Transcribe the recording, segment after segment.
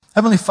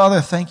Heavenly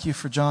Father, thank you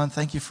for John.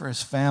 Thank you for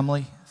his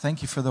family.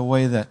 Thank you for the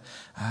way that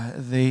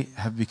they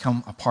have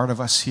become a part of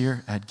us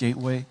here at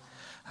Gateway.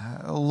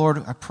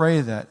 Lord, I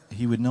pray that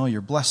he would know your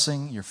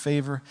blessing, your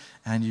favor,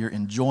 and your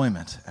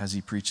enjoyment as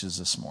he preaches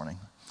this morning.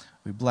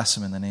 We bless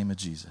him in the name of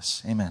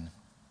Jesus. Amen.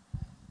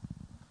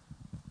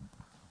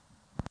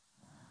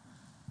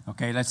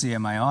 Okay, let's see.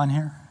 Am I on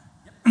here?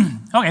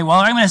 Okay, well,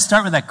 I'm going to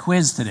start with a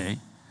quiz today.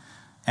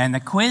 And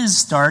the quiz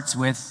starts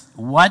with,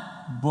 what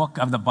book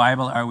of the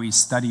Bible are we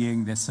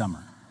studying this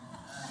summer?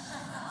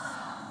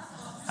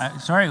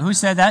 Sorry, who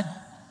said that?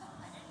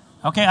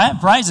 Okay, I have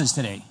prizes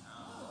today.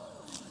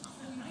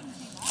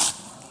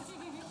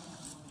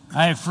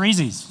 I have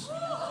freezies.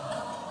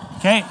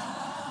 Okay.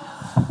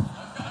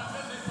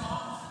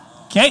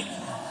 Okay.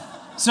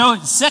 So,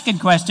 second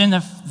question.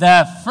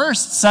 The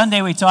first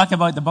Sunday we talked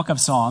about the book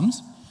of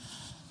Psalms.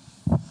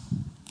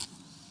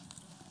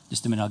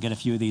 Just a minute, I'll get a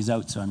few of these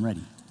out so I'm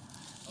ready.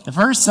 The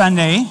first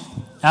Sunday,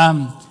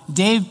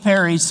 Dave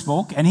Perry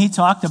spoke, and he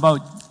talked about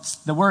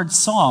the word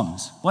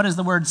Psalms. What does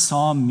the word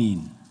Psalm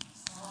mean?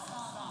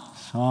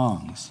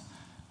 Songs.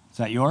 Is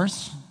that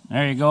yours?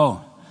 There you go.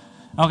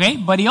 Okay,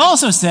 but he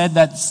also said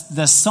that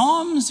the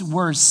Psalms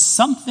were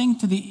something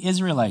to the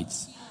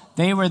Israelites.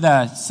 They were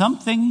the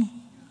something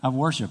of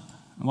worship.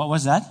 And what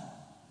was that?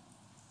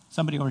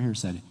 Somebody over here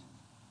said it.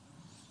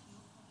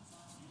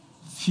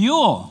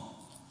 Fuel.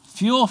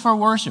 Fuel for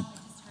worship.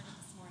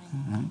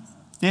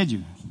 Did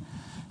you?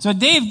 So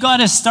Dave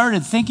got us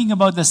started thinking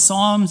about the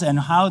Psalms and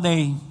how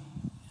they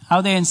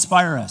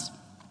inspire us.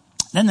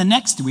 Then the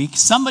next week,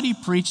 somebody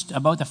preached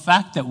about the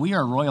fact that we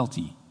are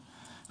royalty.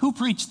 Who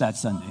preached that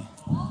Sunday?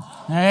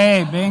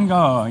 Hey,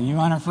 bingo. You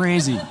want a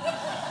freezy.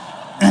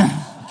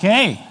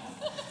 Okay.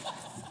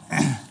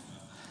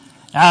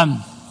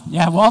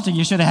 Yeah, Walter,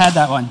 you should have had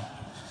that one.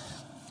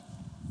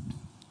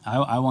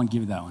 I won't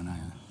give you that one.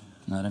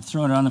 I've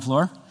thrown it on the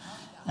floor.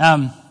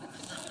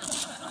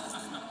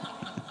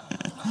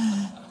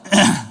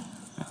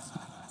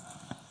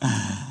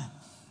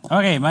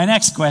 Okay, my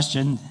next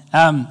question.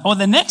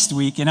 The next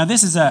week,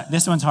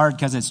 this one's hard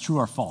because it's true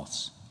or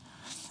false.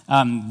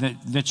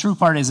 The true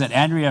part is that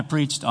Andrea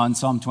preached on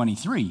Psalm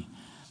 23.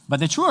 But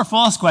the true or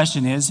false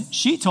question is,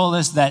 she told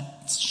us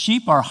that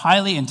sheep are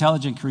highly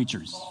intelligent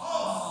creatures.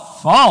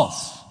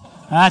 False.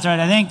 That's right.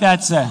 I think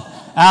that's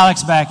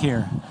Alex back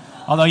here.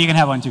 Although you can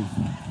have one too.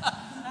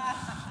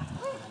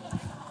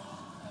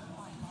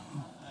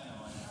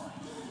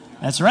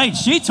 That's right.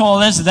 She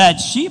told us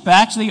that sheep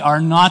actually are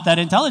not that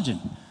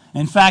intelligent.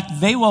 In fact,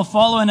 they will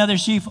follow another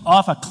sheep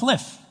off a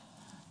cliff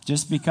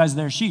just because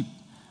they're sheep.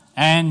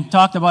 And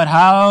talked about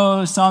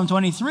how Psalm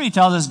 23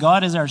 tells us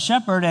God is our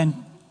shepherd and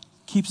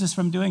keeps us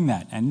from doing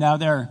that. And now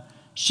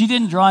she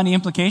didn't draw any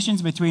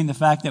implications between the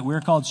fact that we're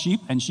called sheep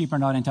and sheep are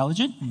not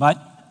intelligent.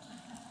 But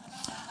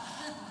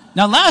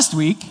now last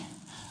week,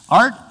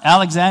 Art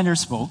Alexander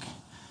spoke.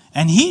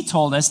 And he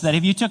told us that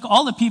if you took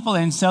all the people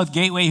in South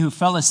Gateway who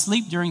fell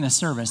asleep during the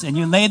service and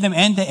you laid them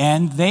end to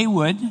end, they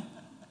would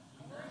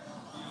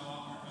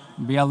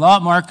be a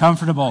lot more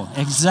comfortable.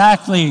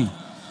 Exactly.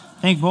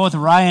 I think both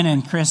Ryan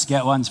and Chris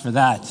get ones for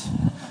that.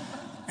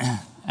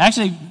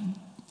 Actually,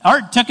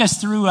 Art took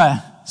us through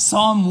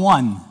Psalm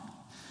 1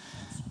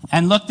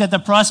 and looked at the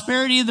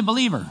prosperity of the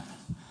believer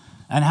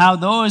and how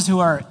those who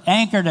are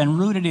anchored and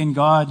rooted in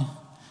God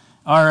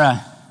are...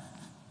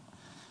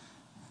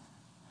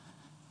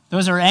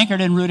 Those who are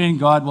anchored and rooted in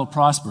God will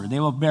prosper. They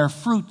will bear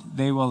fruit.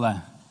 They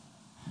will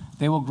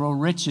grow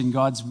rich in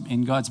God's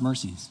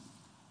mercies.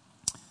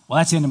 Well,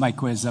 that's the end of my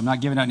quiz. I'm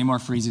not giving out any more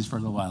freezes for a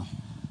little while.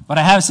 But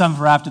I have some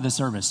for after the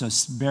service, so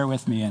bear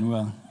with me and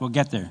we'll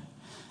get there.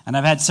 And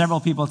I've had several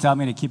people tell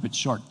me to keep it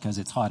short because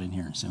it's hot in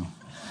here. So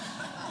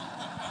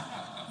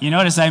you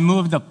notice I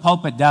moved the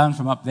pulpit down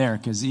from up there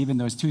because even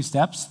those 2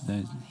 steps,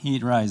 the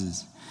heat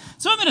rises.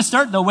 So I'm going to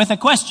start, though, with a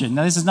question.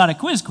 Now, this is not a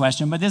quiz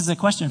question, but this is a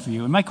question for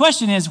you. And my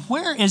question is,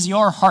 where is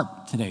your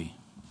harp today?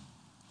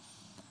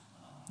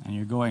 And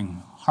you're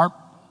going, harp?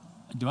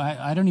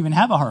 I don't even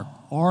have a harp.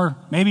 Or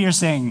maybe you're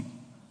saying,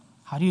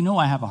 how do you know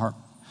I have a harp?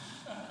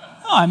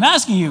 No, I'm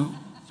asking you,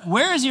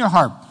 where is your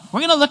harp?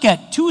 We're going to look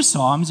at 2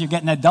 Psalms. You're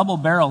getting a double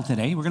barrel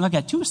today. We're going to look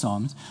at 2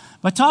 Psalms.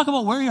 But talk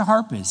about where your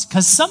harp is.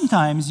 Because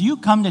sometimes you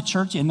come to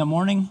church in the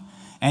morning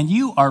and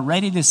you are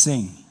ready to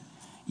sing.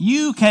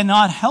 You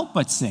cannot help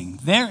but sing.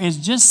 There is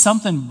just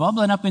something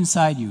bubbling up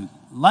inside you.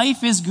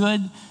 Life is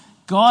good.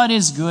 God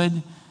is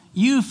good.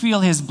 You feel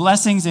his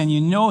blessings and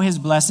you know his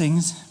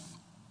blessings.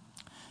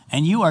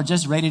 And you are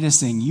just ready to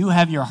sing. You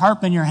have your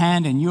harp in your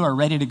hand and you are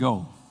ready to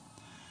go.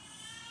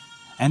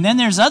 And then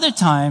there's other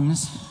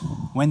times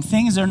when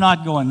things are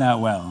not going that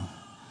well.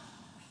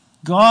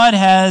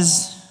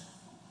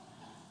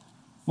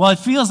 It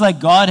feels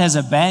like God has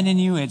abandoned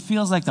you. It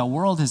feels like the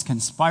world has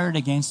conspired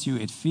against you.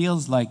 It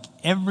feels like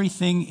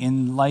everything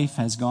in life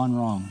has gone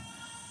wrong.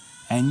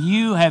 And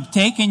you have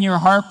taken your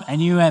harp and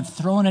you have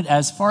thrown it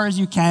as far as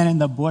you can in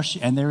the bush,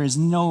 and there is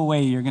no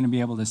way you're going to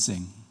be able to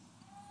sing.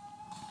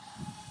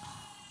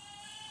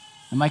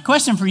 And my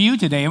question for you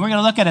today, and we're going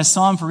to look at a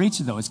psalm for each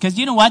of those, because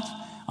you know what?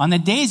 On the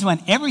days when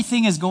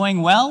everything is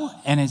going well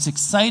and it's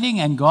exciting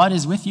and God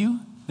is with you,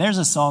 there's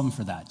a psalm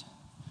for that.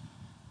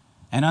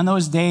 And on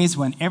those days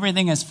when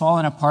everything has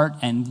fallen apart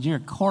and your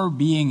core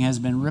being has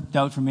been ripped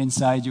out from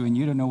inside you and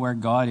you don't know where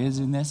God is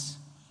in this,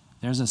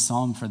 there's a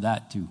psalm for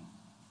that too.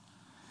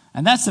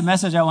 And that's the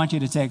message I want you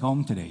to take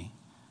home today,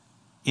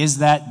 is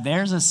that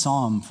there's a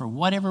psalm for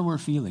whatever we're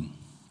feeling.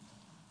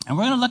 And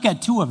we're going to look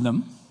at two of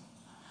them,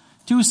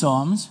 two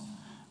psalms,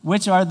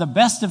 which are the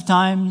best of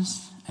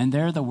times and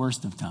they're the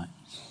worst of times.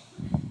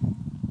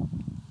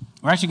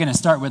 We're actually going to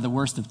start with the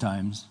worst of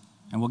times,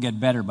 and we'll get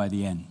better by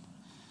the end.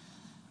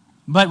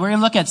 But we're going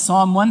to look at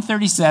Psalm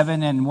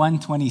 137 and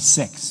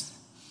 126,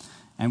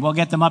 and we'll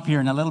get them up here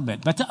in a little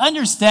bit. But to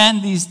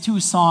understand these two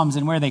psalms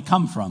and where they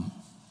come from,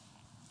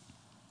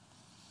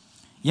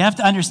 you have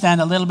to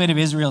understand a little bit of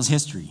Israel's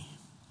history.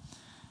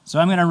 So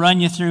I'm going to run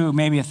you through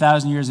maybe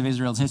 1,000 years of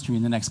Israel's history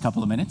in the next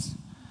couple of minutes.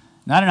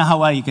 Now, I don't know how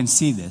well you can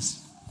see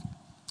this,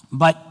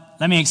 but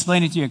let me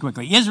explain it to you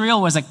quickly.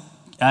 Israel was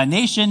a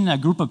nation, a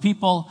group of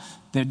people,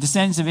 the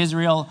descendants of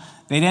Israel.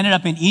 They'd ended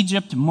up in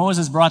Egypt.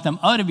 Moses brought them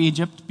out of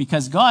Egypt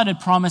because God had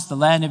promised the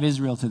land of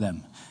Israel to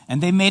them.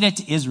 And they made it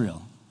to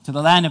Israel, to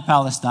the land of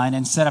Palestine,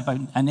 and set up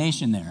a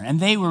nation there. And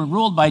they were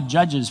ruled by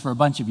judges for a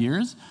bunch of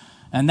years.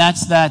 And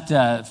that's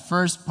that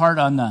first part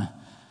on the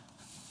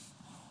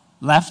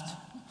left,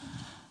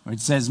 where it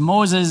says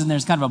Moses, and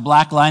there's kind of a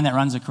black line that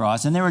runs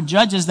across. And there were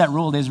judges that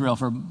ruled Israel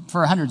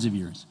for hundreds of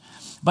years.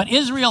 But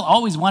Israel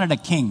always wanted a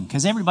king,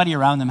 because everybody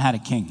around them had a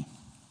king.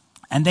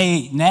 And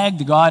they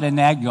nagged God.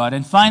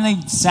 And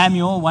finally,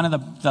 Samuel, one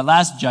of the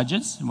last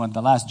judges,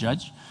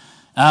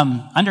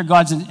 under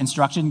God's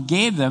instruction,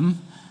 gave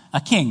them a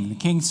king, the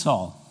king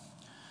Saul.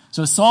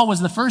 So Saul was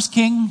the first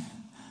king.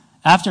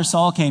 After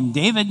Saul came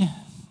David.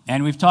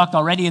 And we've talked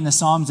already in the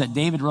Psalms that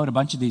David wrote a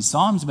bunch of these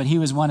Psalms, but he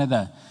was one of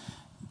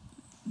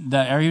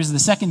he was the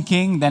second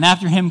king. Then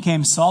after him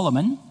came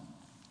Solomon.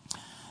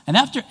 And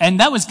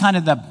that was kind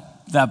of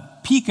the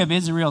peak of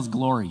Israel's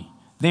glory.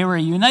 They were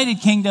a united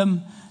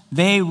kingdom.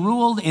 They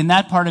ruled in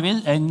that part of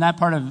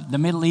the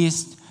Middle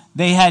East.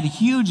 They had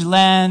huge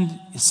land.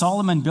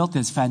 Solomon built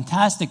this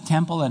fantastic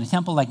temple, and a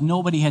temple like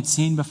nobody had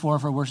seen before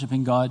for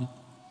worshiping God.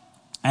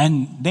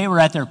 And they were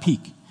at their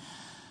peak.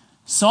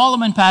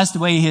 Solomon passed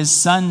away. His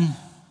son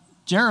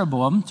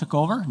Rehoboam took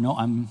over.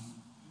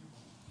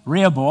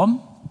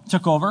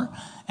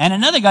 And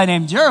another guy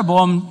named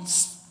Jeroboam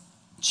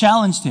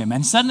challenged him.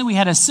 And suddenly we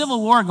had a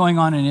civil war going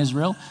on in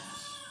Israel.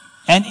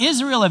 And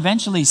Israel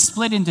eventually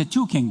split into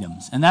two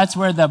kingdoms. And that's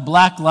where the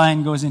black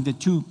line goes into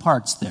two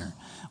parts there.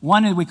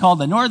 One we call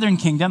the northern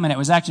kingdom, and it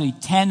was actually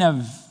 10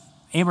 of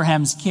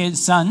Abraham's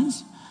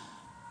sons.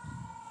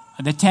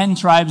 The 10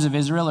 tribes of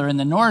Israel are in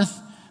the north,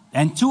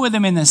 and 2 of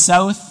them in the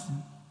south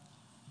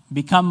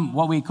become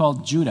what we call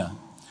Judah.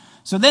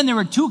 So then there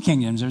were 2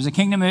 kingdoms. There was a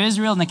kingdom of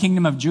Israel and the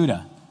kingdom of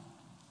Judah.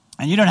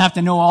 And you don't have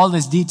to know all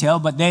this detail,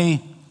 but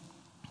they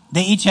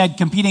each had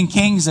competing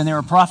kings, and there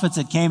were prophets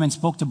that came and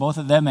spoke to both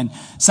of them, and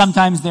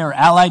sometimes they were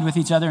allied with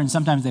each other, and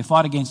sometimes they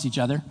fought against each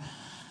other.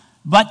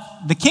 But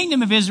the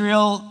kingdom of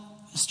Israel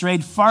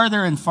strayed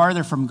farther and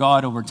farther from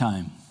God over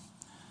time.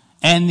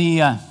 And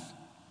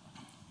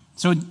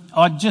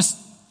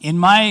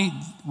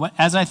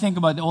as I think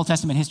about the Old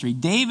Testament history,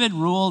 David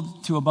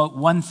ruled to about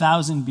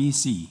 1000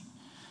 BC,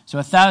 so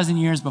 1,000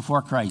 years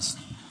before Christ.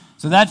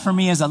 So that for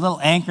me is a little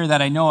anchor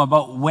that I know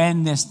about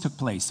when this took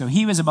place. So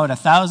he was about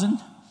 1,000.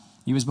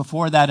 He was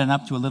before that and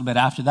up to a little bit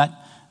after that,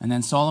 and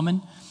then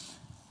Solomon.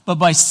 But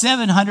by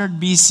 700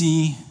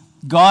 BC,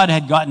 God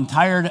had gotten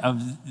tired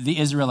of the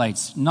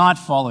Israelites not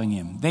following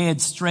him. They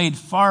had strayed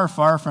far,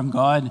 far from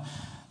God.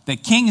 The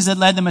kings had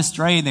led them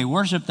astray. They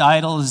worshipped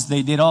idols.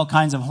 They did all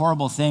kinds of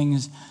horrible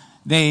things.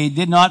 They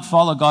did not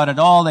follow God at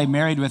all. They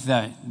married with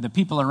the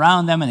people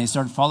around them, and they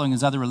started following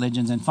his other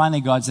religions. And finally,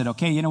 God said,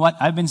 okay, you know what?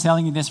 I've been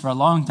telling you this for a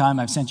long time.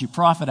 I've sent you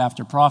prophet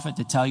after prophet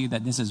to tell you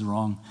that this is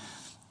wrong.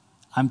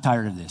 I'm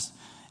tired of this.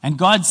 And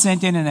God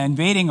sent in an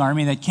invading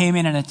army that came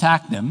in and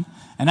attacked them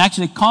and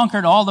actually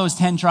conquered all those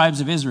 10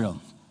 tribes of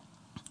Israel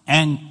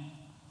and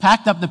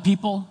packed up the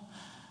people,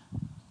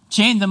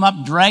 chained them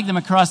up, dragged them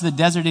across the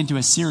desert into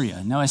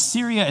Assyria. Now,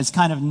 Assyria is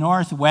kind of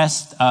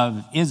northwest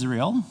of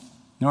Israel,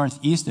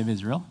 northeast of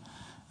Israel.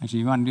 Actually,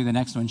 you want to do the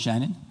next one,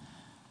 Shannon?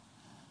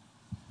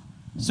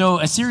 So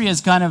Assyria is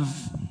kind of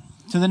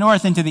to the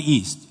north and to the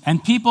east. And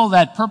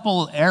that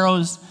purple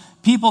arrows,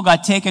 people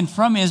got taken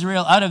from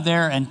Israel out of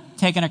there and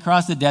taken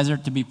across the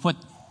desert to be put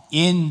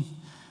in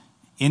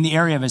the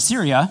area of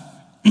Assyria.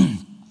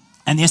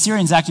 And the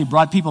Assyrians actually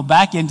brought people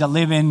back in to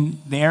live in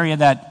the area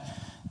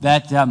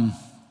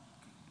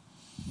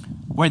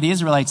where the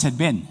Israelites had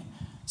been.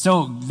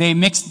 So they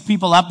mixed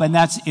people up, and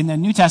that's in the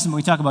New Testament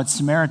we talk about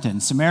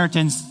Samaritans.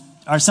 Samaritans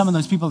are some of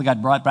those people that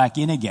got brought back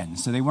in again.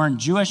 So they weren't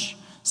Jewish.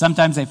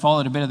 Sometimes they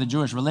followed a bit of the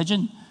Jewish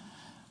religion.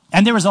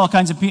 And there was all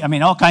kinds of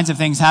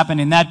things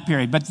happened in that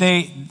period. But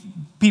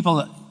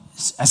people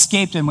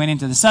escaped and went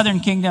into the southern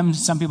kingdom.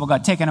 Some people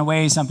got taken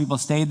away. Some people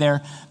stayed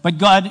there. But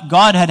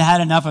God had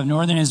had enough of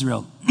northern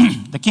Israel,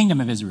 the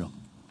kingdom of Israel.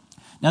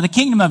 Now the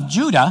kingdom of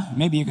Judah,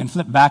 maybe you can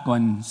flip back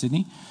one,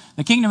 Sydney.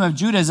 The kingdom of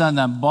Judah is on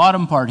the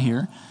bottom part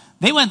here.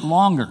 They went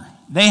longer.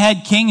 They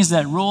had kings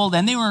that ruled,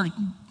 and they were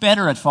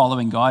better at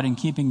following God and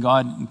keeping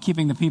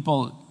the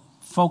people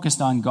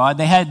focused on God.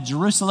 They had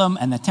Jerusalem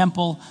and the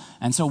temple,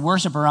 and so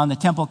worship around the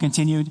temple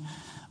continued.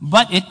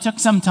 But it took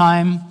some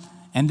time,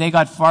 and they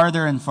got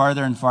farther and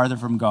farther and farther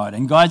from God.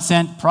 And God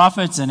sent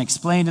prophets and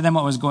explained to them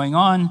what was going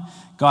on.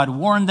 God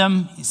warned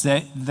them. He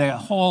said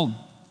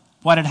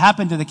what had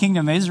happened to the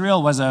kingdom of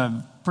Israel was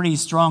a pretty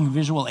strong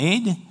visual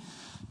aid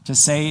to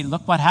say,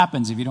 look what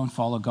happens if you don't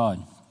follow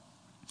God.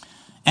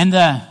 And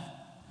it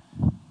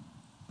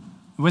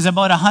was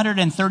about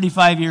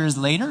 135 years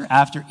later,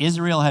 after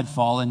Israel had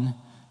fallen,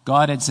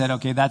 God had said,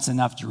 okay, that's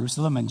enough,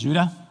 Jerusalem and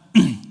Judah.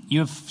 You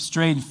have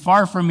strayed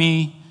far from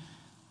me.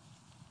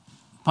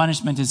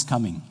 Punishment is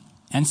coming.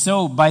 And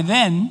so by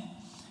then,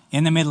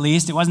 in the Middle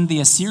East, it wasn't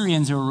the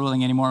Assyrians who were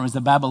ruling anymore, it was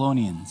the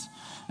Babylonians.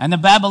 And the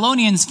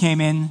Babylonians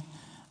came in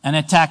and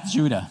attacked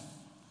Judah.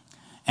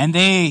 And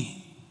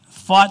they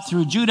fought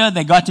through Judah.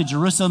 They got to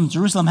Jerusalem.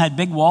 Jerusalem had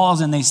big walls,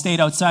 and they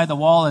stayed outside the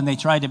wall, and they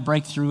tried to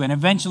break through. And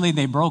eventually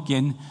they broke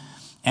in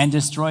and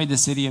destroyed the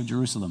city of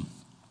Jerusalem.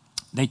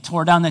 They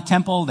tore down the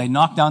temple. They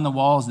knocked down the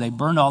walls. They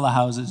burned all the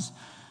houses.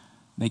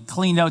 They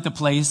cleaned out the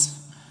place.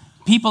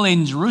 People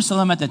in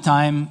Jerusalem at the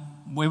time,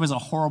 it was a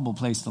horrible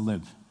place to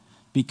live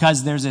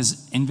because there's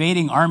this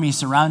invading army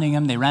surrounding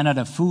them. They ran out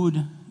of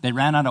food. They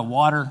ran out of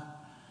water.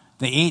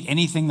 They ate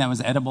anything that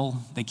was edible.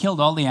 They killed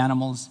all the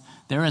animals.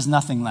 There is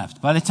nothing left.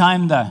 By the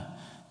time the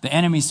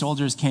enemy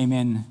soldiers came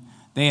in,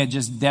 they had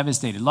just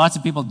devastated. Lots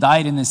of people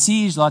died in the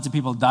siege. Lots of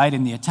people died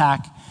in the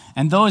attack.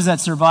 And those that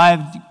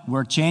survived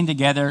were chained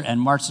together and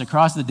marched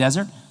across the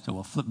desert. So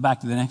we'll flip back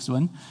to the next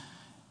one.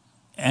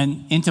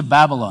 And into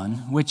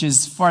Babylon, which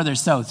is farther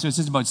south. So it's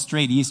just about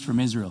straight east from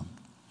Israel.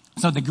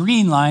 So the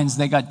green lines,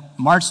 they got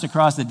marched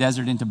across the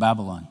desert into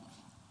Babylon.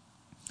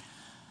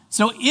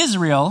 So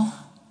Israel,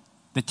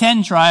 the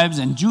 10 tribes,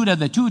 and Judah,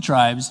 the 2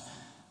 tribes,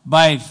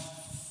 by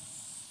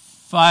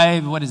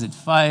I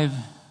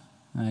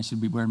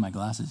should be wearing my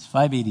glasses,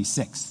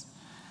 586,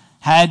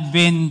 had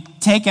been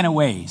taken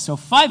away. So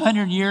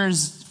 500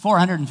 years,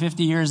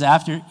 450 years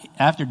after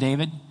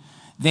David,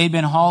 they'd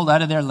been hauled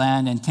out of their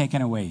land and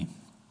taken away.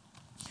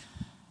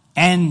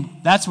 And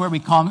that's where we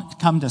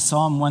come to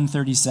Psalm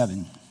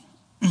 137.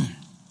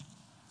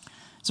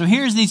 So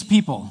here's these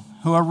people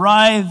who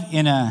arrive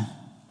in a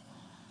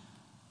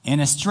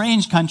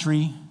strange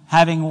country,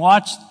 having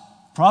watched,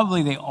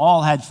 probably they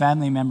all had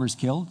family members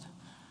killed.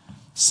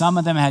 Some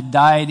of them had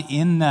died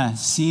in the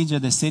siege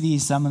of the city.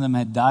 Some of them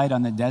had died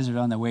on the desert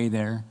on the way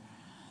there.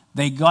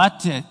 They got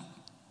to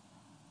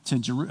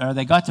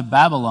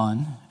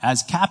Babylon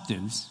as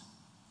captives.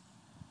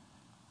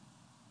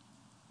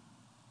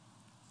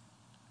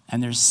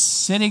 And they're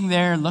sitting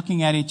there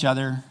looking at each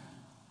other,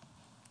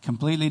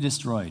 completely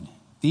destroyed.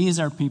 These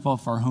are people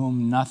for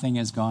whom nothing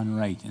has gone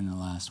right in the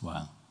last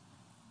while.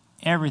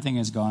 Everything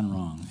has gone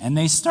wrong. And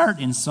they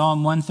start in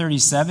Psalm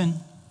 137. I'm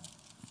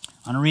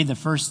going to read the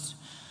first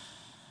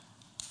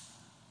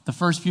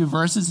few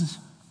verses.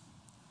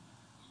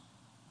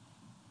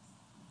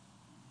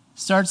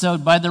 Starts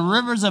out, by the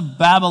rivers of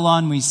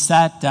Babylon we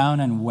sat down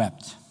and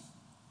wept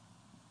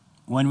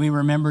when we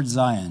remembered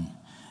Zion.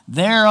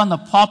 There on the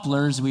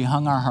poplars we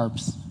hung our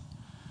harps.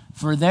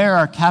 For there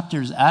our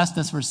captors asked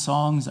us for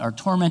songs, our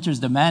tormentors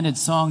demanded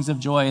songs of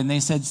joy, and they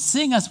said,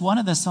 sing us one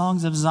of the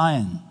songs of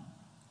Zion.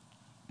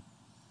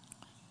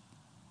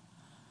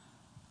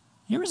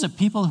 Here was a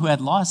people who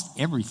had lost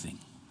everything.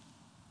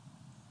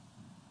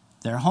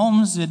 Their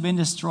homes had been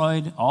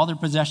destroyed. All their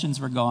possessions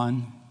were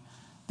gone.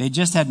 They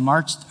just had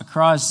marched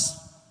across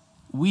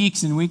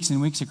weeks and weeks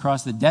and weeks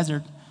across the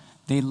desert.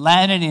 They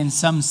landed in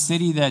some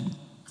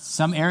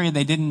area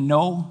they didn't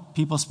know.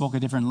 People spoke a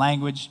different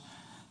language.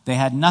 They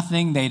had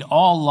nothing. They'd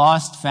all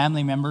lost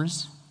family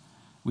members.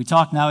 We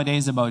talk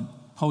nowadays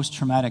about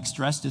post-traumatic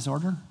stress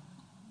disorder.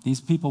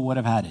 These people would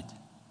have had it.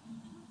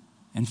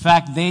 In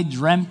fact, they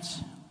dreamt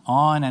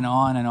on and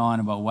on and on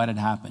about what had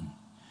happened.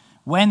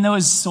 When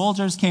those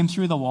soldiers came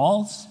through the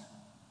walls,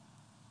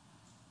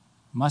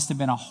 it must have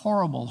been a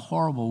horrible,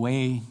 horrible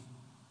way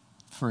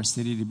for a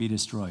city to be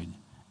destroyed.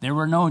 There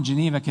were no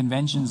Geneva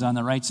Conventions on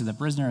the rights of the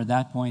prisoner at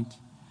that point.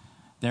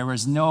 There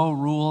was no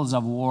rules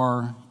of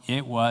war.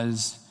 It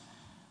was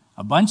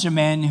a bunch of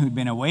men who'd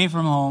been away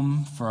from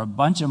home for a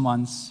bunch of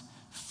months,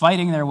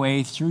 fighting their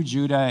way through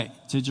Judah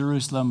to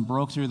Jerusalem,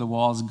 broke through the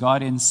walls,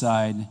 got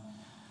inside,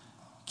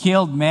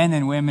 killed men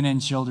and women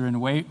and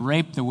children,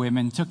 raped the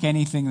women, took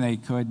anything they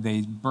could.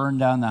 They burned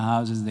down the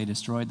houses, they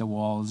destroyed the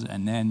walls,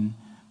 and then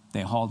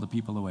they hauled the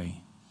people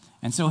away.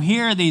 And so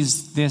here,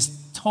 this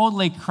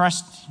totally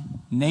crushed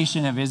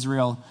nation of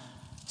Israel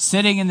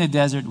sitting in the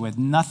desert with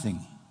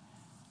nothing.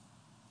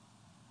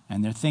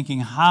 And they're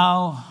thinking,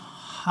 how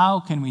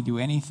can we do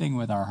anything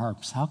with our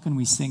harps? How can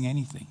we sing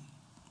anything?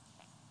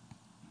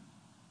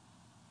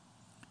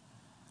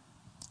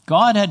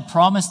 God had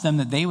promised them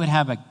that they would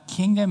have a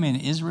kingdom in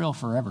Israel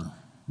forever.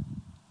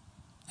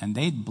 And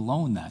they'd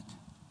blown that.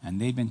 And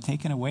they'd been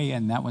taken away,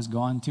 and that was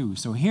gone too.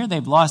 So here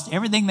they've lost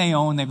everything they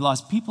own. They've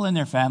lost people in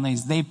their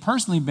families. They've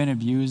personally been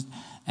abused.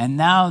 And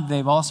now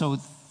they've also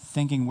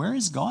thinking, where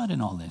is God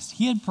in all this?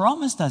 He had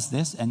promised us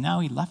this, and now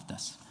he left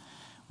us.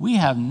 We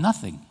have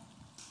nothing.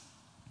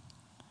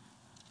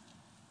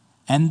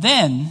 And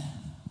then,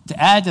 to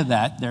add to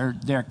that,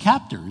 their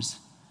captors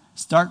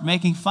start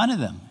making fun of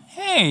them.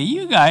 Hey,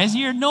 you guys,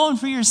 you're known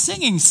for your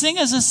singing. Sing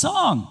us a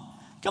song.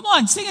 Come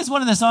on, sing us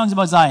one of the songs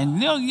about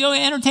Zion. You'll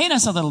entertain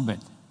us a little bit.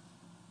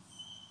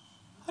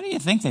 How do you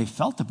think they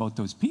felt about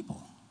those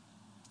people?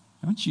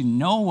 Don't you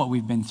know what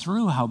we've been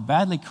through, how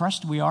badly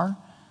crushed we are?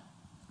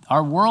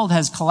 Our world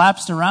has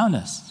collapsed around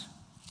us.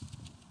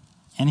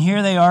 And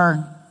here they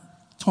are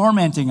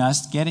tormenting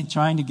us,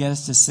 trying to get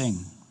us to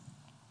sing.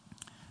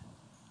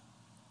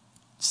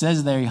 It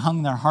says they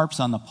hung their harps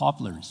on the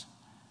poplars.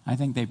 I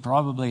think they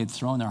probably had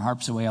thrown their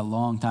harps away a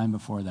long time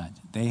before that.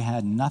 They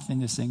had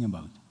nothing to sing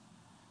about.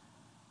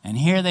 And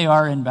here they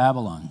are in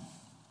Babylon.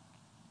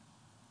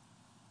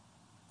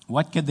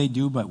 What could they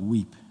do but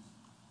weep?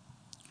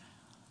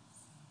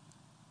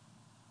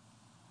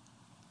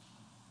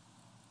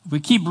 We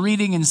keep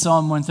reading in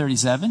Psalm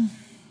 137.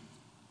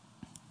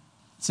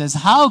 It says,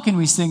 how can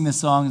we sing the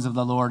songs of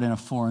the Lord in a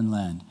foreign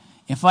land?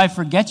 If I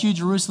forget you,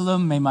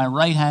 Jerusalem, may my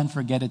right hand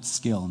forget its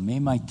skill. May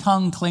my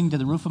tongue cling to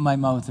the roof of my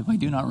mouth if I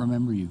do not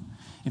remember you.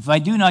 If I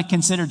do not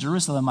consider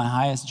Jerusalem my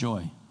highest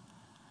joy.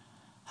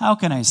 How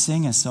can I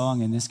sing a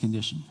song in this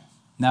condition?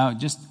 Now,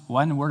 just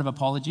one word of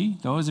apology.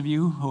 Those of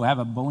you who have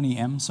a Boney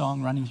M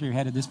song running through your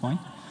head at this point,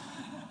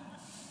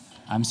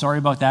 I'm sorry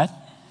about that.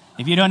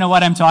 If you don't know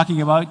what I'm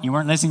talking about, you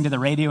weren't listening to the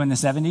radio in the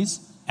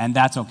 70s, and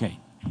that's okay.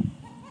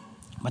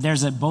 But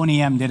there's a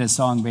Boney M did a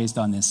song based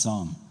on this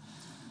psalm.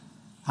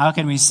 How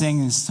can we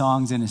sing these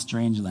songs in a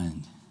strange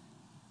land?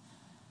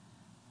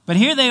 But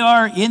here they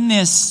are in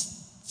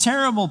this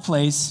terrible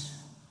place.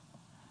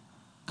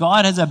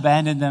 God has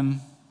abandoned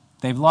them.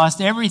 They've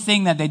lost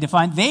everything that they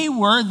defined. They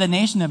were the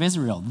nation of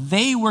Israel.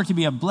 They were to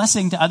be a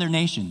blessing to other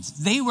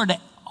nations. They were to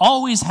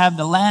always have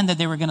the land that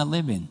they were going to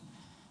live in.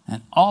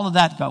 And all of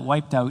that got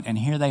wiped out, and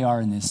here they are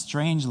in this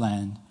strange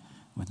land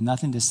with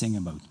nothing to sing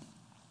about.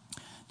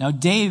 Now,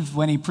 Dave,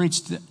 when he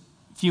preached a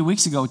few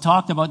weeks ago,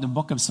 talked about the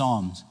book of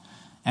Psalms,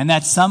 and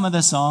that some of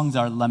the songs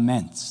are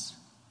laments.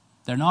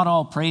 They're not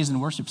all praise and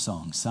worship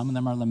songs. Some of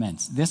them are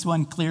laments. This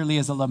one clearly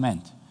is a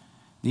lament.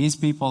 These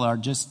people are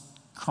just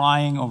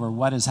crying over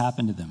what has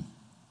happened to them.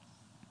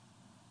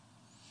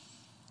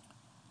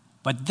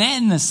 But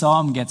then the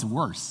psalm gets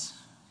worse.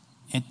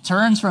 It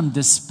turns from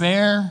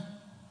despair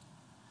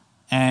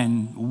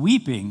and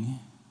weeping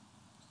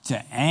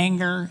to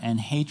anger and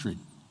hatred.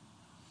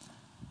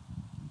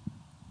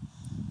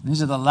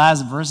 These are the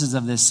last verses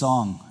of this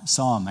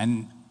psalm.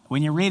 And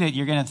when you read it,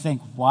 you're going to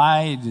think,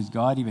 why did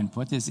God even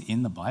put this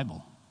in the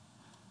Bible?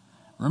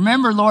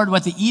 Remember, Lord,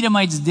 what the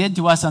Edomites did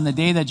to us on the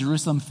day that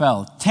Jerusalem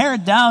fell. Tear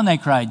it down, they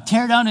cried.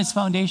 Tear down its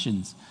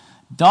foundations.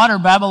 Daughter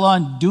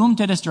Babylon, doomed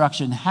to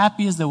destruction.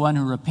 Happy is the one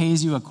who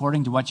repays you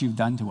according to what you've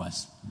done to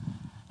us.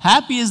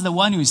 Happy is the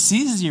one who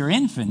seizes your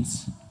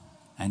infants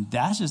and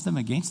dashes them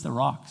against the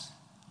rocks.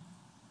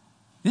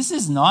 This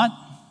is not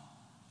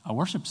a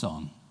worship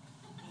song.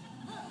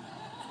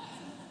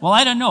 Well,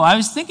 I don't know. I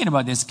was thinking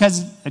about this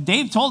because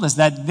Dave told us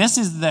that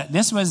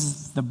this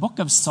was the book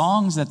of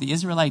songs that the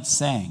Israelites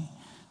sang.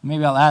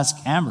 Maybe I'll ask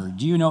Amber,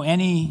 do you know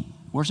any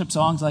worship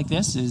songs like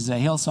this? Is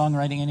Hillsong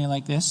writing any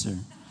like this? Or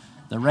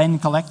the Wren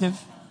Collective?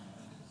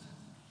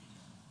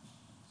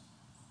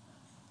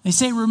 They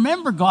say,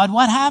 remember, God,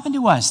 what happened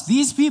to us?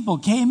 These people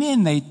came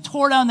in. They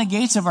tore down the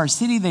gates of our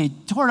city. They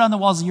tore down the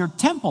walls of your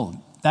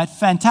temple, that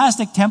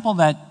fantastic temple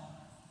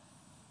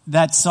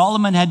that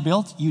Solomon had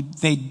built.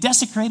 They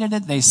desecrated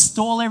it. They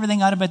stole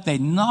everything out of it. They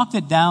knocked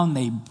it down.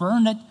 They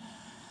burned it.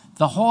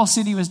 The whole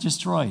city was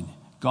destroyed.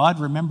 God,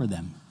 remember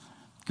them.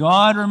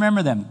 God,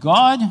 remember them.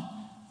 God,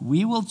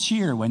 we will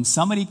cheer when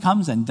somebody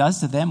comes and does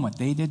to them what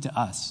they did to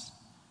us.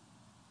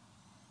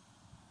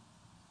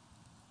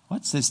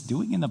 What's this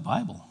doing in the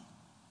Bible?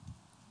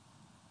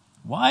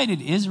 Why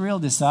did Israel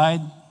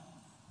decide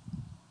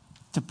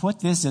to put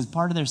this as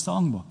part of their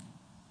songbook?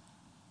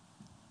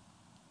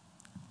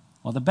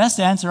 Well, the best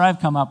answer I've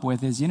come up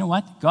with is, you know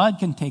what? God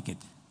can take it.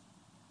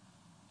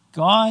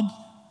 God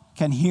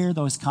can hear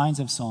those kinds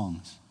of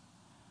songs.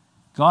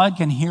 God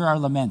can hear our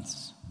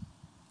laments.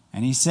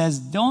 And he says,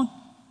 don't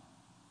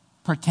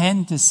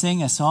pretend to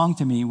sing a song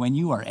to me when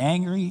you are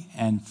angry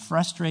and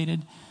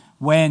frustrated,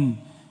 when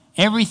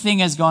everything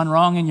has gone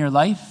wrong in your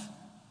life.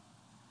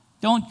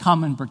 Don't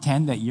come and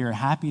pretend that you're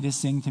happy to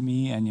sing to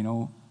me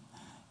and,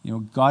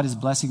 God is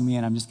blessing me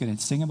and I'm just going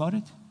to sing about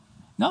it.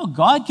 No,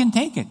 God can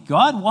take it.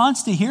 God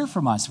wants to hear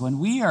from us when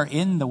we are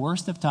in the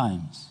worst of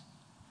times,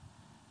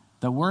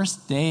 the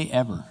worst day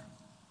ever.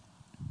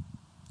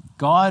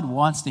 God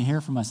wants to hear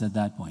from us at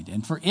that point.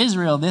 And for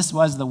Israel, this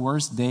was the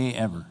worst day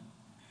ever.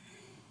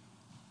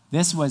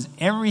 This was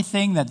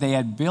everything that they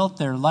had built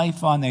their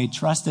life on, they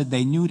trusted,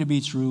 they knew to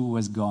be true,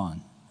 was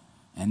gone.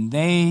 And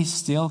they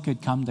still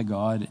could come to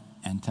God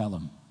and tell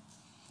him.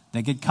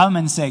 They could come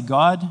and say,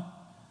 God,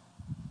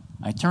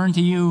 I turn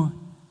to you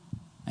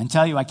and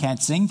tell you I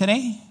can't sing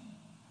today.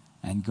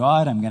 And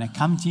God, I'm going to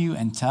come to you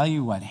and tell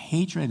you what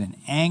hatred and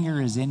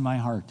anger is in my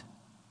heart.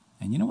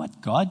 And you know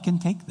what? God can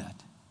take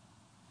that.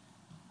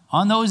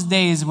 On those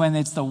days when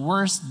it's the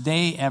worst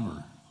day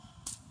ever,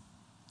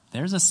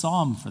 there's a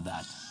psalm for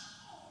that.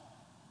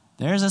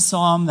 There's a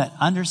psalm that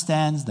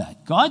understands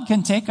that. God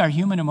can take our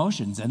human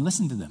emotions and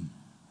listen to them.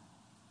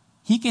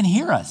 He can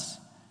hear us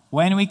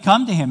when we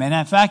come to him. And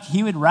in fact,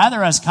 he would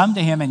rather us come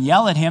to him and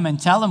yell at him and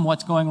tell him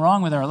what's going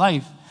wrong with our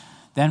life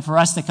than for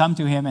us to come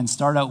to him and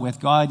start out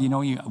with, God,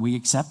 we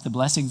accept the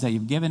blessings that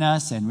you've given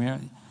us.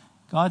 And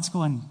God's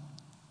going,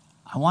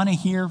 I want to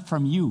hear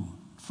from you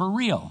for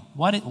real.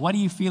 What are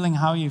you feeling?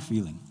 How are you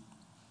feeling?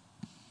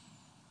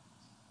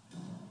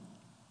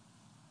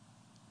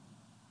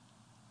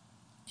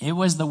 It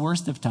was the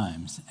worst of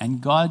times, and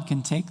God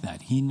can take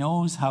that. He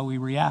knows how we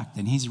react,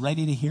 and he's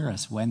ready to hear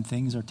us when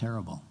things are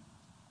terrible.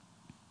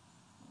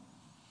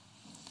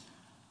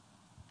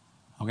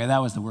 Okay,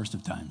 that was the worst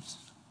of times.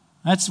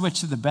 Let's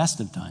switch to the best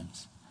of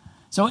times.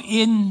 So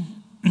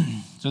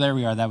there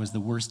we are. That was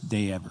the worst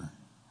day ever.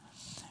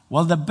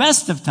 Well, the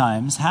best of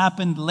times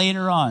happened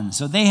later on.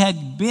 So they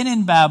had been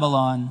in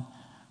Babylon.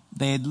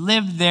 They had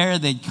lived there.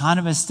 They'd kind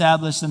of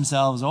established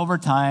themselves over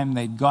time.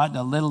 They'd gotten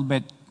a little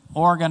bit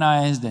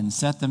organized and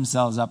set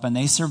themselves up. And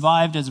they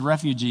survived as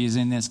refugees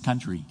in this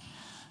country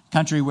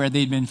where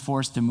they'd been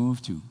forced to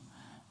move to.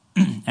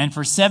 And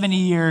for 70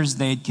 years,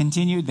 they'd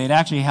continued. They'd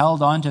actually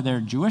held on to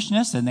their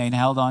Jewishness, and they'd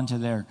held on to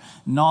their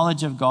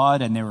knowledge of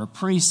God, and there were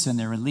priests and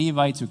there were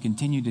Levites who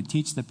continued to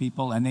teach the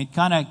people, and they'd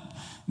kind of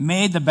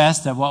made the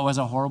best of what was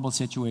a horrible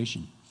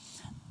situation.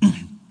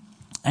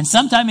 And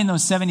sometime in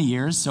those 70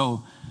 years,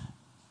 so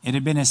it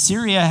had been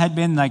Assyria had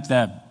been like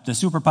the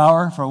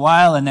superpower for a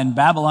while, and then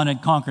Babylon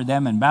had conquered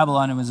them, and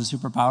Babylon was a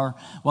superpower.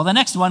 Well, the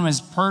next one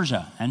was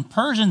Persia, and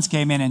Persians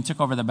came in and took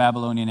over the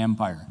Babylonian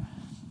Empire.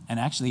 And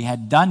actually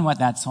had done what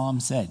that psalm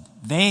said.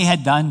 They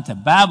had done to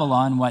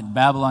Babylon what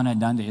Babylon had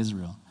done to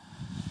Israel.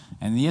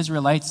 And the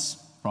Israelites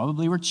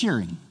probably were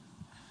cheering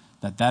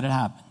that had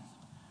happened.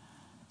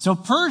 So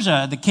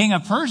Persia, the king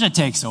of Persia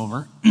takes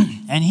over,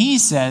 and he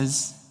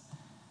says,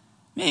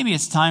 maybe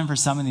it's time for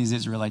some of these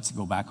Israelites to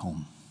go back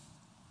home.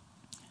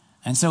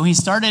 And so he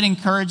started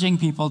encouraging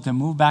people to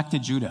move back to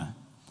Judah,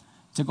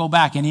 to go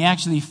back. And he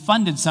actually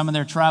funded some of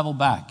their travel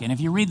back. And if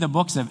you read the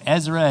books of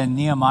Ezra and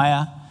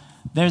Nehemiah,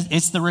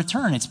 it's the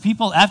return. It's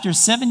people after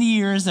 70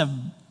 years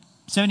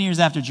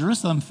after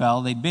Jerusalem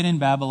fell, they'd been in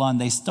Babylon,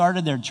 they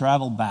started their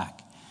travel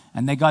back.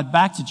 And they got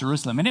back to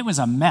Jerusalem. And it was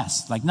a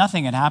mess. Like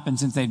nothing had happened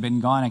since they'd been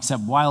gone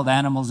except wild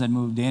animals had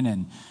moved in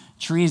and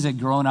trees had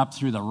grown up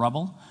through the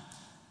rubble.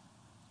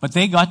 But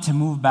they got to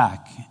move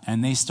back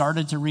and they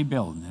started to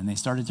rebuild. And they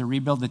started to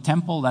rebuild the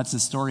temple. That's the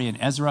story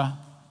in Ezra.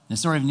 The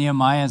story of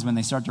Nehemiah is when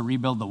they start to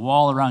rebuild the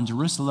wall around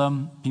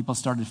Jerusalem. People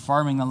started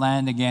farming the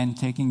land again,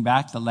 taking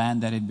back the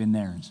land that had been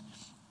theirs.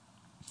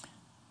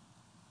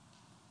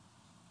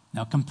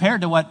 Now,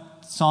 compared to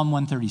what Psalm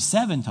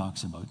 137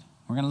 talks about,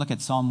 we're going to look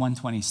at Psalm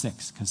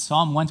 126, because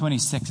Psalm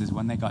 126 is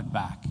when they got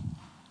back.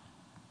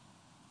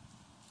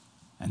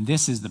 And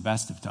this is the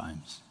best of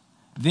times.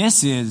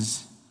 This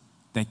is,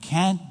 they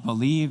can't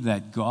believe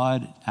that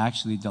God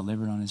actually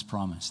delivered on his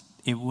promise.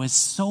 It was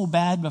so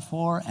bad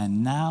before,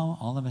 and now,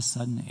 all of a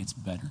sudden, it's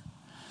better.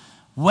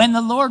 When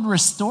the Lord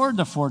restored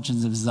the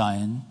fortunes of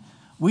Zion,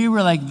 we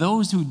were like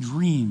those who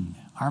dreamed.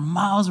 Our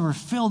mouths were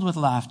filled with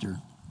laughter,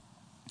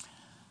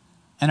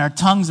 and our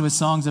tongues with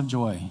songs of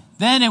joy.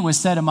 Then it was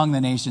said among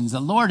the nations, the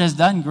Lord has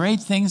done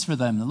great things for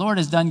them. The Lord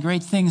has done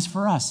great things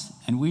for us,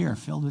 and we are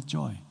filled with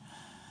joy.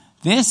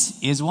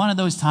 This is one of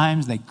those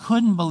times they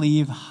couldn't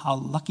believe how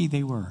lucky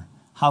they were,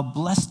 how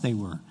blessed they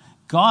were.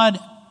 God,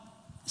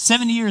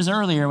 70 years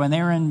earlier, when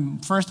they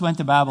first went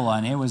to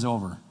Babylon, it was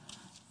over.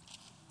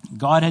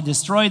 God had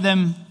destroyed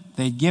them.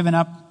 They'd given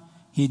up.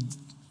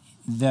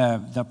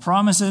 The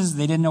promises,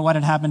 they didn't know what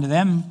had happened to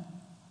them.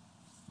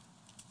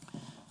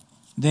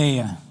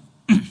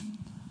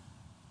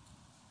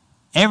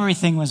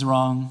 Everything was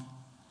wrong.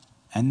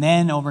 And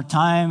then over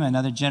time,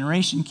 another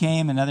generation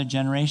came,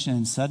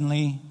 and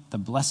suddenly the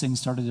blessings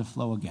started to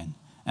flow again.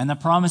 And the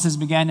promises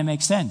began to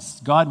make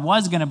sense. God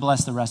was going to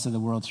bless the rest of the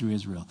world through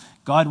Israel.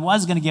 God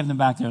was going to give them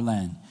back their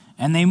land.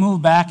 And they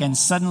moved back, and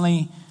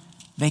suddenly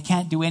they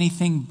can't do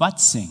anything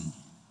but sing.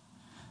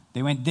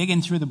 They went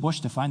digging through the bush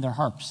to find their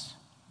harps.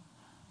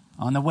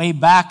 On the way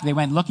back, they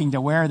went looking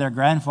to where their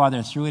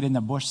grandfather threw it in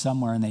the bush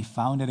somewhere, and they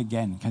found it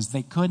again because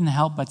they couldn't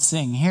help but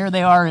sing. Here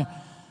they are.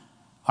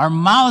 Our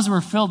mouths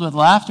were filled with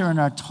laughter and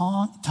our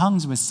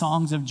tongues with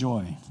songs of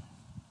joy.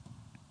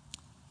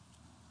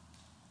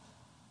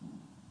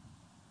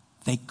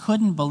 They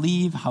couldn't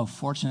believe how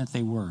fortunate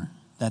they were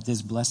that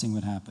this blessing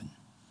would happen.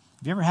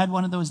 Have you ever had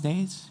one of those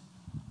days?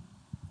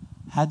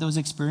 Had those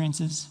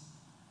experiences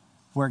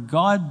where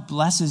God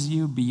blesses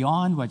you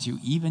beyond what you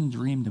even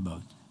dreamed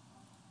about,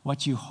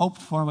 what you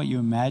hoped for, what you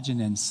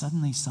imagined, and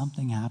suddenly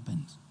something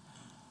happens.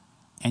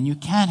 And you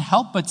can't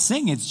help but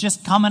sing. It's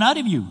just coming out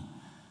of you.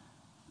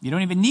 You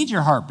don't even need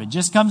your harp. It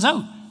just comes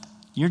out.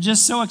 You're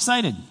just so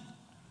excited.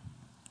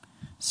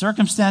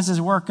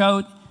 Circumstances work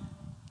out,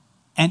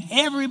 and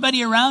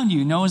everybody around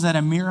you knows that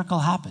a miracle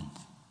happened.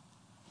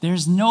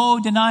 There's no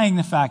denying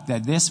the fact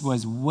that this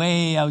was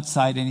way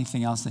outside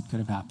anything else that could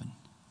have happened.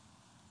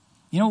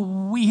 You know,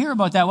 we hear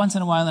about that once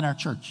in a while in our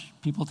church.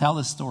 People tell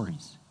us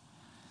stories.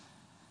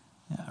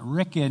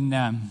 Rick and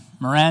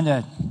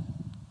Miranda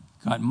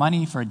got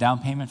money for a down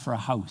payment for a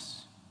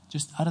house,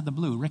 just out of the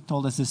blue. Rick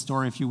told us this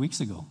story a few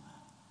weeks ago.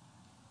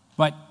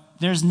 But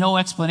there's no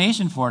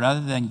explanation for it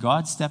other than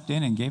God stepped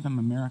in and gave him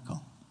a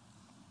miracle.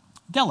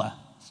 Della,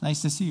 it's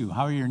nice to see you.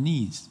 How are your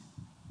knees?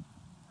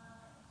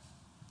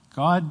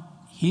 God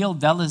healed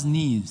Della's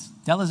knees.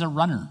 Della's a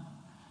runner.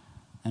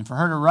 And for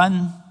her to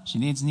run, she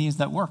needs knees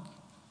that work.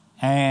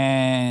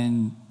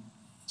 And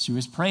she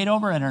was prayed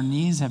over, and her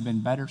knees have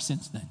been better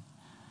since then.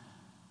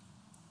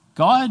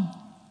 God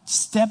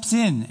steps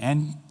in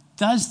and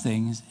does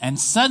things, and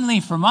suddenly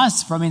from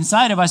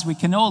inside of us, we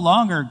can no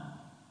longer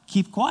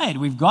keep quiet.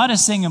 We've got to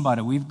sing about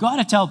it. We've got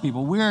to tell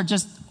people. We're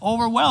just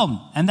overwhelmed,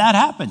 and that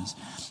happens.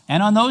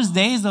 And on those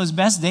days, those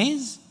best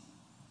days,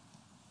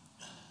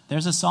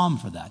 there's a psalm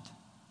for that.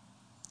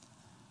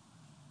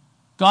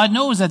 God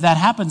knows that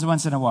happens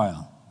once in a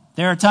while.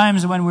 There are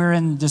times when we're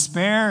in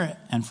despair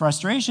and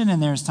frustration,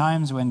 and there's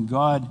times when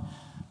God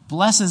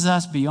blesses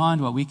us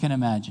beyond what we can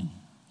imagine.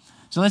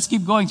 So let's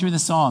keep going through the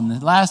psalm.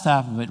 The last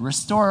half of it.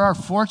 Restore our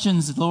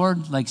fortunes,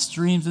 Lord, like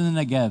streams in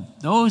the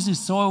Negev. Those who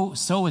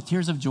sow with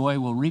tears of joy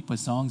will reap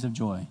with songs of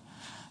joy.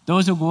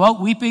 Those who go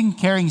out weeping,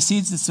 carrying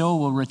seeds to sow,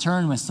 will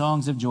return with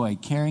songs of joy,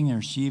 carrying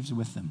their sheaves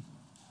with them.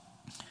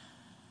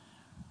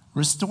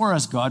 Restore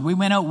us, God. We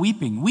went out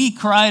weeping. We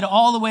cried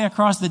all the way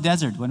across the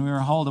desert when we were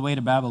hauled away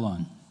to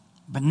Babylon.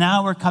 But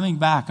now we're coming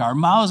back. Our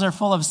mouths are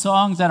full of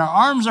songs, and our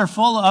arms are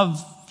full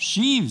of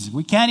sheaves.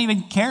 We can't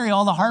even carry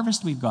all the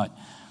harvest we've got.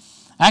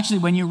 Actually,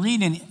 when you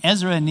read in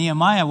Ezra and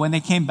Nehemiah, when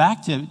they came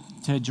back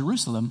to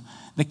Jerusalem,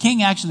 the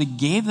king actually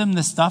gave them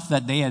the stuff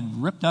that they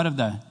had ripped out of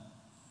the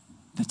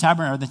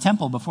tabernacle or the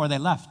temple before they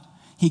left.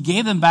 He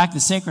gave them back the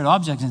sacred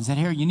objects and said,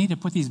 here, you need to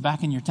put these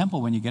back in your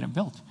temple when you get it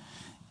built.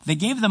 They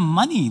gave them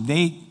money.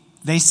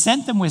 They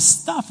sent them with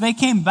stuff. They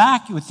came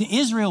back with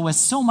Israel with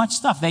so much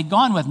stuff. They'd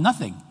gone with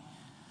nothing.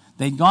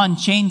 They'd gone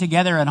chained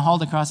together and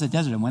hauled across the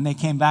desert. And when they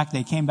came back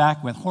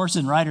with horse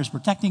and riders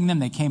protecting them.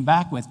 They came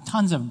back with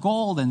tons of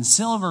gold and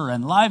silver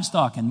and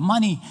livestock and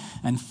money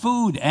and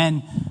food.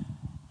 And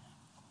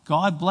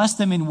God blessed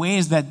them in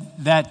ways that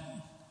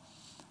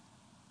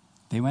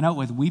they went out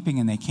with weeping,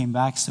 and they came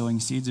back sowing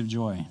seeds of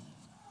joy.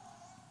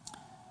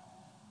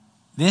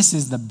 This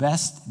is the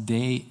best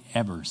day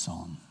ever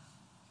psalm.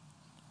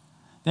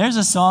 There's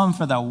a psalm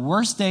for the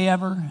worst day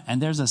ever,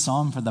 and there's a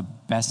psalm for the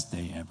best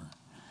day ever.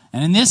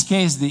 And in this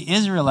case, the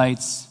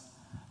Israelites,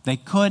 they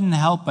couldn't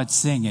help but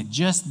sing. It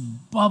just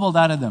bubbled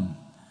out of them.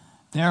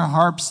 Their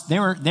harps, they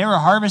were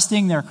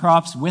harvesting their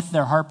crops with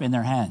their harp in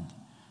their hand.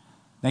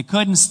 They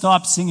couldn't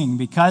stop singing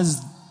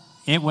because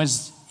it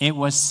was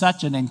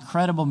such an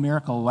incredible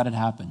miracle what had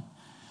happened.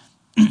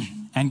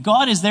 And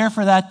God is there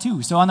for that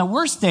too. So on the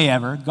worst day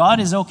ever, God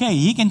is okay.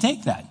 He can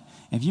take that.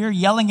 If you're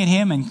yelling at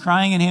him and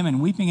crying at him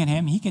and weeping at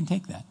him, he can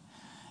take that.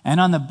 And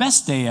on the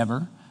best day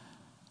ever,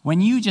 when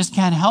you just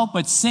can't help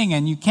but sing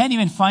and you can't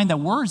even find the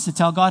words to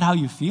tell God how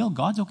you feel,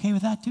 God's okay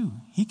with that too.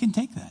 He can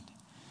take that.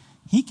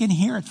 He can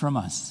hear it from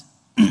us.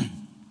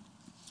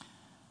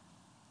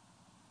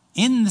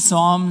 In the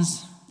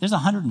Psalms, there's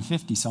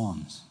 150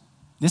 Psalms.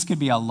 This could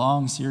be a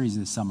long series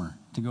this summer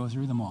to go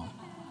through them all.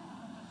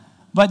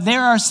 But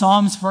there are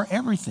Psalms for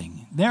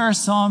everything. There are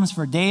Psalms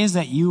for days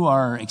that you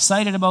are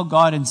excited about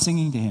God and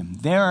singing to him.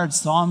 There are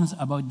Psalms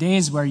about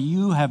days where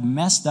you have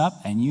messed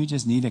up and you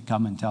just need to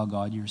come and tell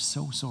God you're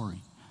so sorry.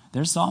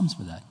 There's Psalms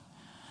for that.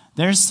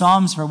 There's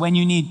Psalms for when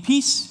you need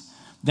peace.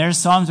 There's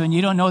Psalms when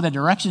you don't know the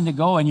direction to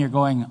go and you're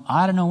going,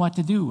 I don't know what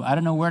to do. I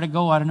don't know where to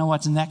go. I don't know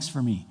what's next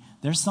for me.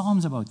 There's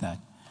Psalms about that.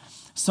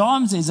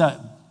 Psalms is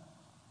a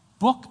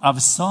book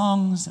of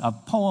songs,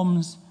 of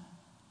poems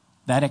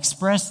that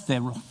express the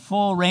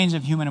full range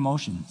of human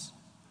emotions.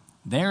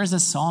 There is a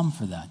psalm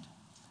for that.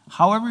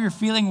 However you're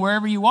feeling,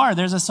 wherever you are,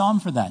 there's a psalm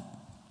for that.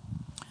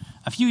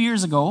 A few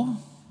years ago,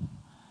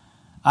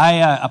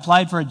 I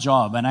applied for a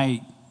job, and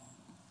I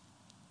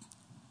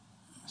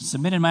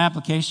submitted my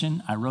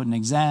application. I wrote an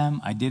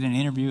exam. I did an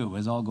interview. It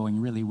was all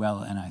going really well,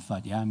 and I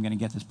thought, yeah, I'm going to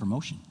get this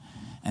promotion.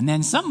 And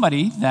then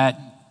somebody that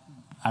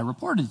I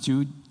reported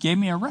to gave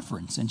me a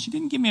reference, and she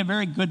didn't give me a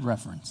very good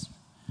reference.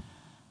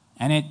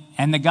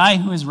 And the guy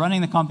who was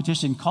running the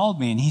competition called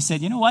me, and he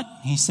said, you know what?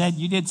 He said,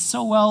 you did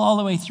so well all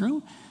the way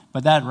through,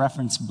 but that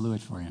reference blew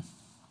it for you.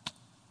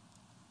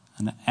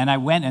 And I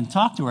went and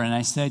talked to her, and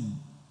I said,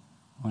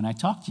 when I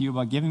talked to you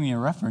about giving me a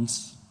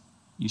reference,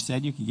 you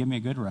said you could give me a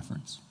good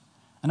reference.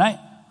 And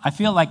I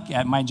feel like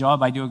at my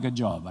job, I do a good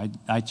job.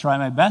 I try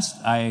my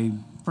best.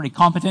 I'm pretty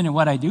competent in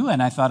what I do,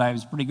 and I thought I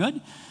was pretty good.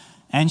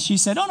 And she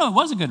said, oh, no, it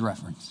was a good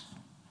reference.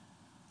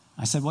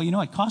 I said, well, you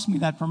know, it cost me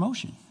that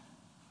promotion.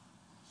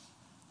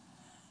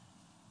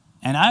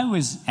 And I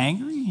was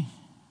angry,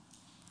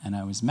 and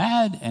I was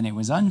mad, and it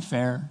was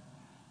unfair,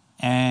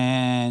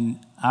 and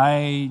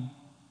I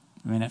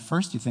I mean, at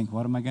first you think,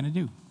 what am I going to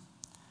do?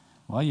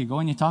 Well, you go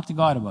and you talk to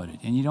God about it.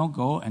 And you don't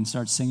go and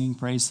start singing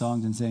praise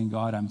songs and saying,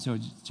 God, I'm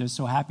just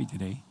so happy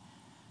today.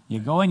 You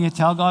go and you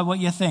tell God what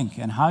you think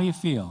and how you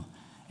feel.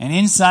 And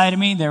inside of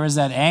me, there was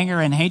that anger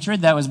and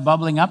hatred that was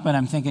bubbling up, and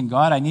I'm thinking,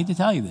 God, I need to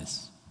tell you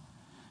this.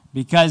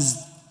 Because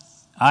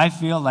I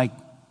feel like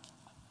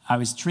I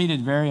was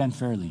treated very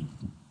unfairly.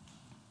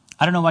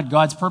 I don't know what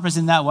God's purpose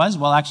in that was.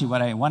 Well,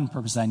 actually, one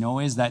purpose I know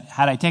is that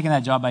had I taken that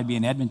job, I'd be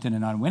in Edmonton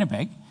and not in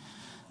Winnipeg.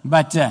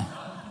 But,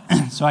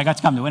 so I got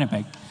to come to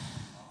Winnipeg.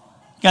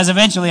 Because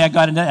eventually I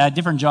got a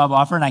different job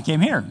offer and I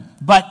came here.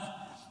 But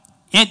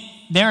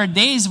there are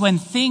days when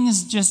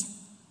things just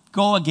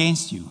go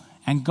against you.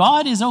 And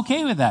God is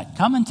okay with that.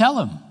 Come and tell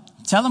him.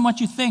 Tell him what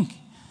you think.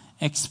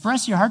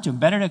 Express your heart to him.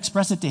 Better to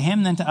express it to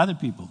him than to other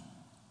people.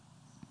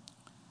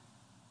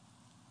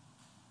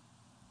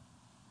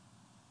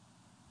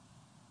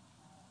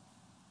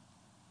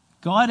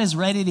 God is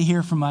ready to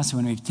hear from us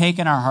when we've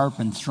taken our harp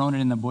and thrown it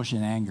in the bush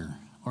in anger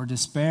or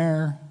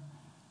despair.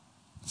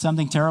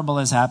 Something terrible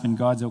has happened.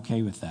 God's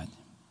okay with that.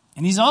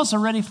 And he's also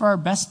ready for our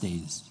best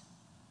days.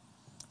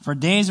 For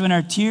days when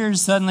our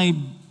tears suddenly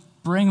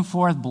bring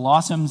forth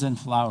blossoms and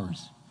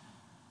flowers.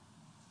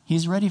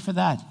 He's ready for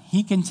that.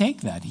 He can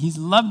take that. He's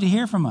loved to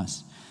hear from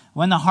us.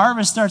 When the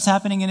harvest starts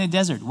happening in a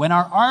desert, when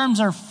our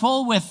arms are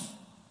full with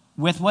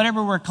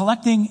whatever we're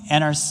collecting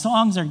and our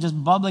songs are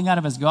just bubbling out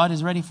of us, God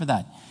is ready for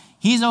that.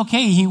 He's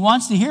okay. He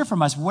wants to hear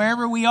from us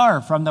wherever we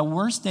are, from the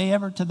worst day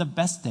ever to the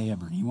best day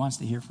ever. He wants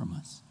to hear from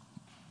us.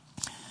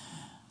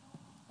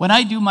 When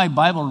I do my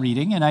Bible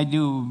reading, and I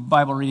do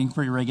Bible reading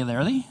pretty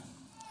regularly,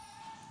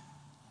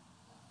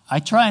 I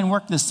try and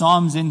work the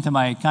Psalms into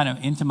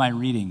my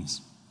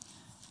readings.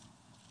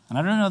 And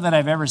I don't know that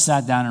I've ever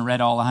sat down and read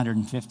all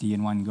 150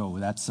 in one go.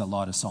 That's a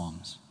lot of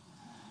Psalms.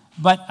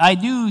 But I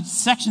do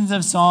sections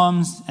of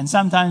Psalms, and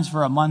sometimes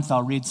for a month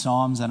I'll read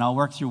Psalms, and I'll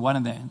work through one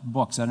of the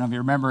books. I don't know if you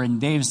remember in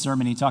Dave's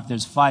sermon, he talked,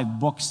 there's 5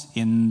 books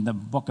in the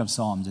book of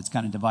Psalms. It's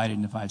kind of divided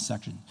into 5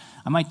 sections.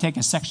 I might take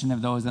a section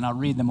of those, and I'll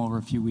read them over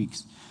a few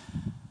weeks.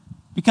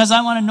 Because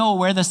I want to know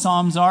where the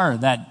Psalms are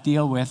that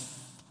deal with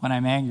when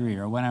I'm angry,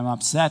 or when I'm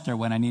upset, or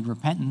when I need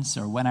repentance,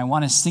 or when I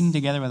want to sing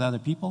together with other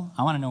people.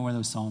 I want to know where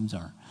those Psalms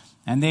are.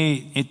 And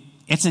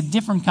it's a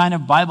different kind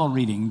of Bible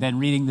reading than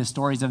reading the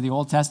stories of the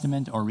Old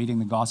Testament or reading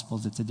the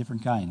Gospels. It's a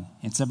different kind.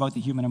 It's about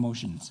the human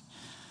emotions.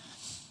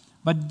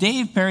 But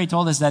Dave Perry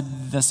told us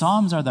that the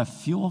Psalms are the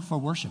fuel for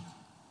worship.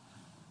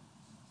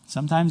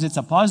 Sometimes it's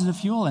a positive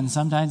fuel, and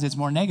sometimes it's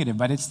more negative,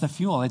 but it's the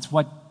fuel. It's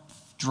what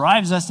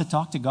drives us to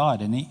talk to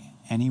God,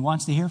 and He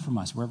wants to hear from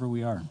us wherever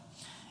we are.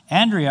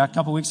 Andrea, a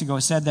couple weeks ago,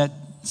 said that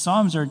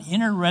Psalms are an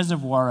inner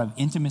reservoir of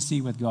intimacy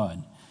with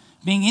God.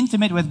 Being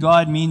intimate with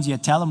God means you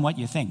tell him what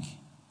you think.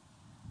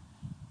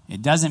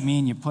 It doesn't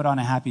mean you put on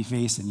a happy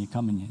face and you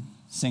come and you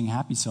sing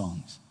happy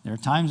songs. There are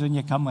times when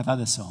you come with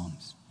other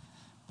songs.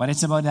 But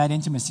it's about that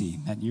intimacy,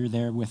 that you're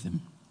there with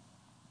him.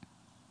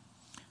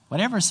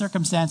 Whatever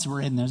circumstance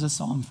we're in, there's a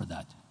psalm for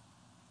that.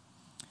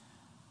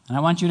 And I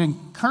want you to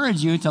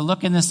encourage you to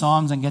look in the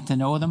Psalms and get to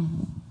know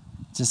them,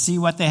 to see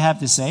what they have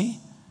to say.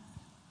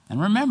 And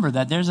remember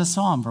that there's a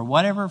psalm for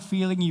whatever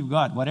feeling you've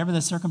got, whatever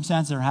the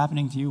circumstances are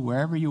happening to you,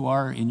 wherever you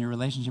are in your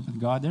relationship with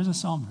God, there's a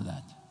psalm for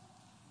that.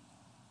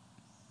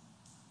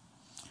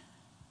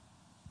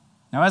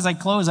 Now, as I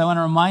close, I want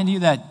to remind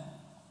you that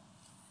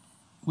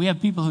we have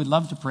people who'd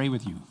love to pray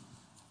with you.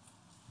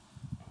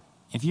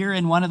 If you're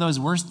in one of those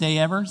worst day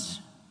evers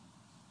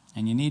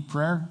and you need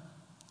prayer,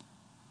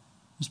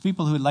 there's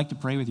people who would like to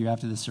pray with you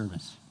after the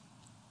service.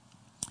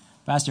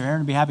 Pastor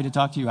Aaron would be happy to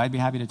talk to you. I'd be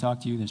happy to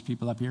talk to you. There's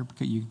people up here.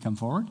 You can come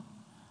forward.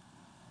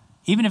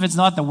 Even if it's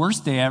not the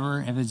worst day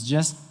ever, if it's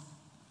just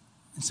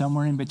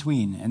somewhere in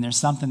between and there's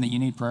something that you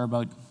need prayer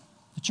about,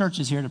 the church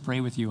is here to pray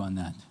with you on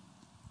that.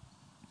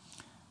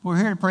 We're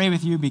here to pray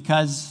with you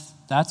because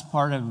that's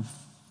part of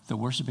the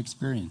worship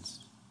experience.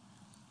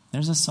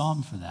 There's a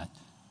psalm for that.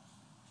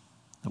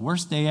 The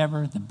worst day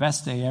ever, the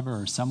best day ever,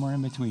 or somewhere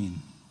in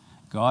between.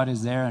 God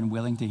is there and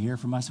willing to hear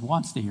from us,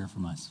 wants to hear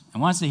from us,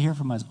 and wants to hear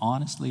from us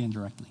honestly and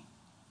directly.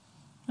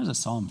 There's a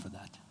psalm for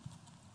that.